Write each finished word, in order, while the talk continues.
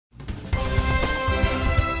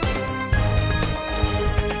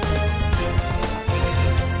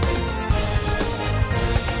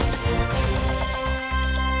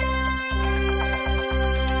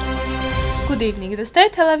Good evening. The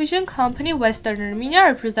state television company Western Armenia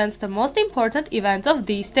represents the most important events of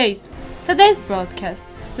these days. Today's broadcast.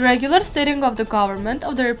 The regular sitting of the government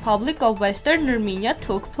of the Republic of Western Armenia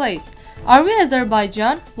took place. Are we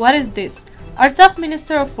Azerbaijan? What is this? Artsakh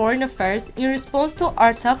Minister of Foreign Affairs, in response to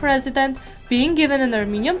Artsakh resident being given an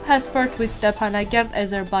Armenian passport with Stepanakert,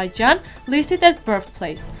 Azerbaijan, listed as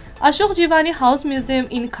birthplace. Jivani House-Museum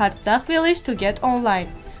in Kartsakh village to get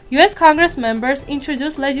online. US Congress members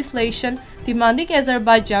introduced legislation demanding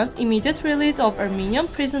Azerbaijan's immediate release of Armenian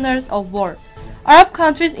prisoners of war. Arab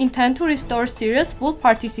countries intend to restore Syria's full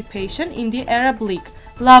participation in the Arab League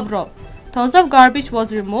Lavrov. Tons of garbage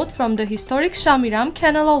was removed from the historic Shamiram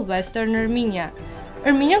canal of Western Armenia.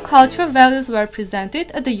 Armenian cultural values were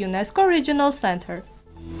presented at the UNESCO Regional Center.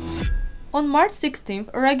 On March 16th,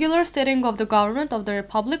 a regular sitting of the government of the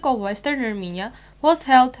Republic of Western Armenia was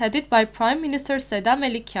held, headed by Prime Minister Seda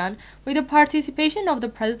Melikyan, with the participation of the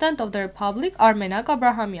President of the Republic, Armen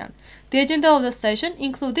Abrahamian. The agenda of the session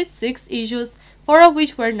included 6 issues, 4 of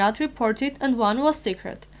which were not reported and 1 was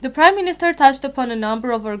secret. The Prime Minister touched upon a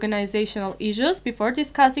number of organizational issues before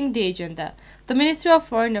discussing the agenda. The Ministry of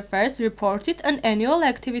Foreign Affairs reported an annual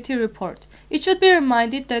activity report. It should be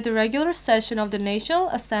reminded that the regular session of the National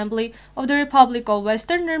Assembly of the Republic of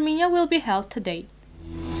Western Armenia will be held today.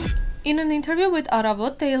 In an interview with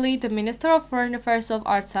Aravot Daily, the Minister of Foreign Affairs of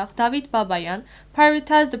Artsakh, Daghbashyan,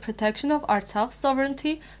 prioritized the protection of Artsakh's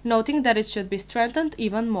sovereignty, noting that it should be strengthened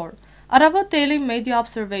even more. Aravot Daily made the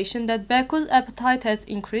observation that Baku's appetite has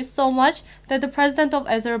increased so much that the President of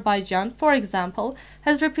Azerbaijan, for example,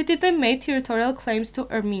 has repeatedly made territorial claims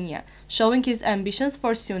to Armenia, showing his ambitions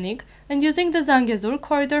for Syunik and using the Zangezur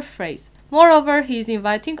corridor phrase. Moreover, he is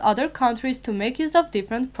inviting other countries to make use of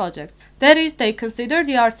different projects. That is, they consider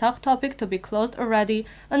the Artsakh topic to be closed already,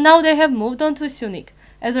 and now they have moved on to Syunik.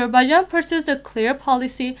 Azerbaijan pursues a clear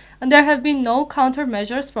policy, and there have been no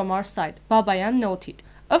countermeasures from our side, Babayan noted.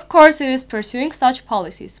 Of course, it is pursuing such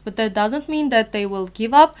policies, but that doesn't mean that they will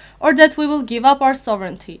give up or that we will give up our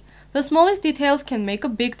sovereignty. The smallest details can make a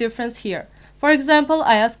big difference here. For example,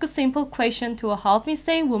 I ask a simple question to a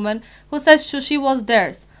half-insane woman who says Shushi was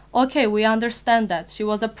theirs. Okay, we understand that. She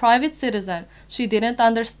was a private citizen. She didn't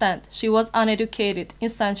understand. She was uneducated,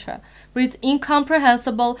 etc. But it's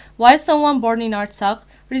incomprehensible why someone born in Artsakh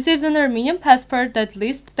receives an Armenian passport that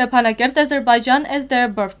lists Stepanakert, Azerbaijan as their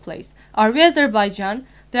birthplace. Are we Azerbaijan?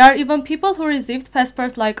 There are even people who received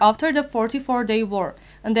passports like after the 44-day war,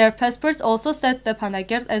 and their passports also said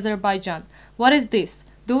Stepanakert, Azerbaijan. What is this?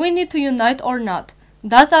 Do we need to unite or not?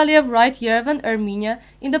 Does Aliyev write Yerevan, Armenia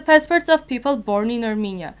in the passports of people born in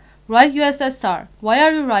Armenia? Write USSR. Why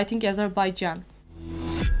are you writing Azerbaijan?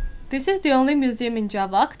 This is the only museum in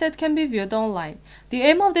Javakh that can be viewed online. The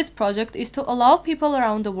aim of this project is to allow people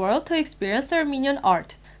around the world to experience Armenian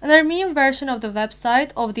art. An Armenian version of the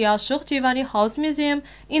website of the Jivani House-Museum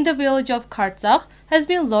in the village of Kartsakh has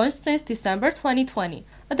been launched since December 2020.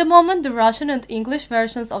 At the moment, the Russian and English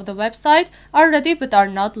versions of the website are ready but are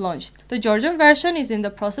not launched. The Georgian version is in the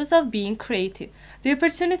process of being created. The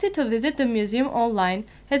opportunity to visit the museum online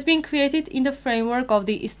has been created in the framework of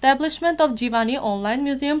the establishment of Jivani Online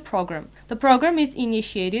Museum program. The program is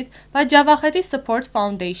initiated by Javakheti Support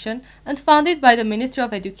Foundation and funded by the Ministry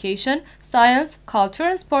of Education, Science, Culture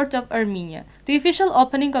and Sport of Armenia. The official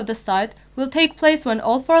opening of the site will take place when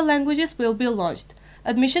all 4 languages will be launched.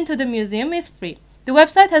 Admission to the museum is free. The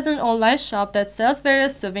website has an online shop that sells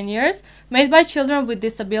various souvenirs made by children with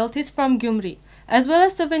disabilities from Gyumri, as well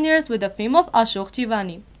as souvenirs with the theme of Ashokh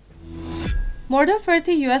Jivani. More than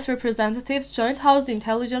 30 US representatives joined House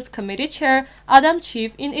Intelligence Committee Chair Adam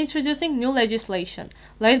Schiff in introducing new legislation,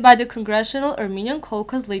 led by the Congressional Armenian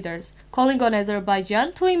Caucus leaders, calling on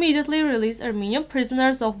Azerbaijan to immediately release Armenian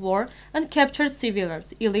prisoners of war and captured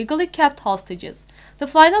civilians, illegally kept hostages. The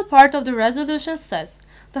final part of the resolution says,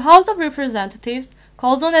 the House of Representatives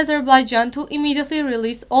calls on Azerbaijan to immediately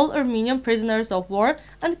release all Armenian prisoners of war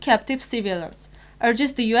and captive civilians,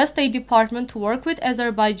 urges the US State Department to work with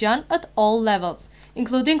Azerbaijan at all levels,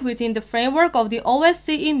 including within the framework of the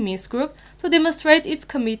OSCE Minsk Group, to demonstrate its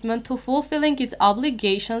commitment to fulfilling its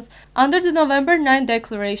obligations under the November 9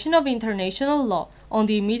 Declaration of International Law on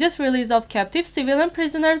the immediate release of captive civilian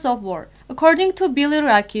prisoners of war. According to Billy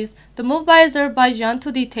Rakis, the move by Azerbaijan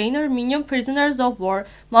to detain Armenian prisoners of war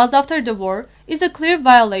months after the war is a clear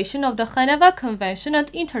violation of the Geneva Convention and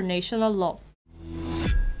international law.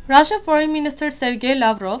 Russian Foreign Minister Sergei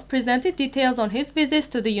Lavrov presented details on his visits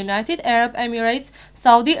to the United Arab Emirates,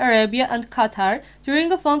 Saudi Arabia and Qatar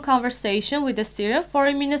during a phone conversation with the Syrian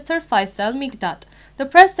Foreign Minister Faisal Mikdad. The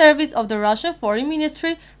press service of the Russian Foreign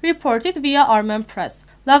Ministry reported via Armen Press.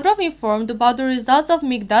 Lavrov informed about the results of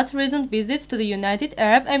Migdat's recent visits to the United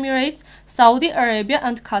Arab Emirates, Saudi Arabia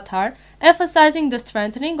and Qatar, emphasizing the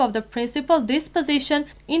strengthening of the principal disposition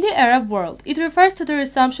in the Arab world. It refers to the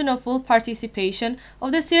resumption of full participation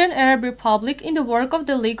of the Syrian Arab Republic in the work of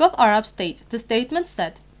the League of Arab States, the statement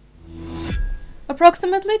said.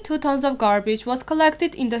 Approximately 2 tons of garbage was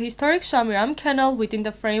collected in the historic Shamiram canal within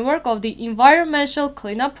the framework of the environmental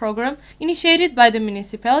cleanup program initiated by the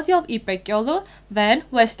municipality of İpekgöl, Van,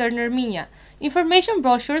 Western Armenia. Information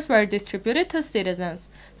brochures were distributed to citizens.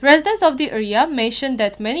 The residents of the area mentioned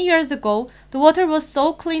that many years ago the water was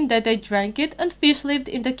so clean that they drank it and fish lived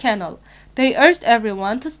in the canal. They urged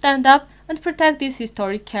everyone to stand up and protect this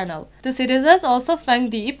historic canal. The citizens also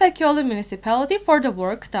thanked the İpekgöl municipality for the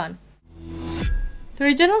work done. The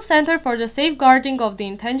Regional Center for the Safeguarding of the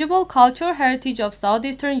Intangible Cultural Heritage of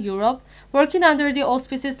Southeastern Europe, working under the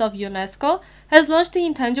auspices of UNESCO, has launched the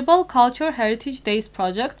Intangible Cultural Heritage Days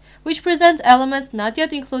project, which presents elements not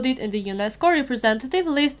yet included in the UNESCO representative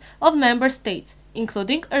list of member states,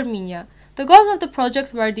 including Armenia. The goals of the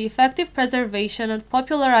project were the effective preservation and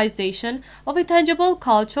popularization of intangible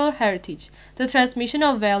cultural heritage, the transmission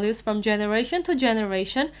of values from generation to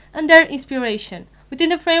generation, and their inspiration. Within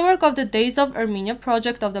the framework of the Days of Armenia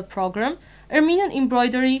project of the program, Armenian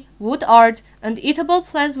embroidery, wood art, and eatable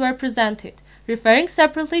plants were presented, referring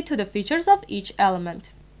separately to the features of each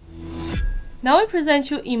element. Now we present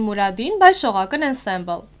you Im Muradin by Shogakan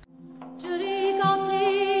Ensemble.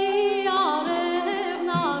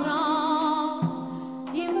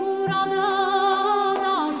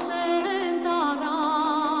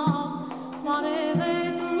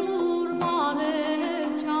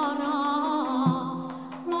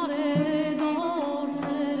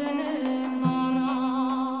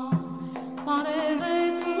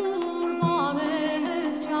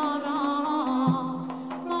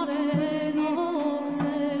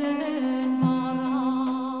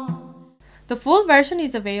 The full version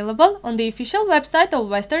is available on the official website of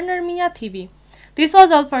Western Armenia TV. This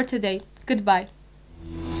was all for today. Goodbye.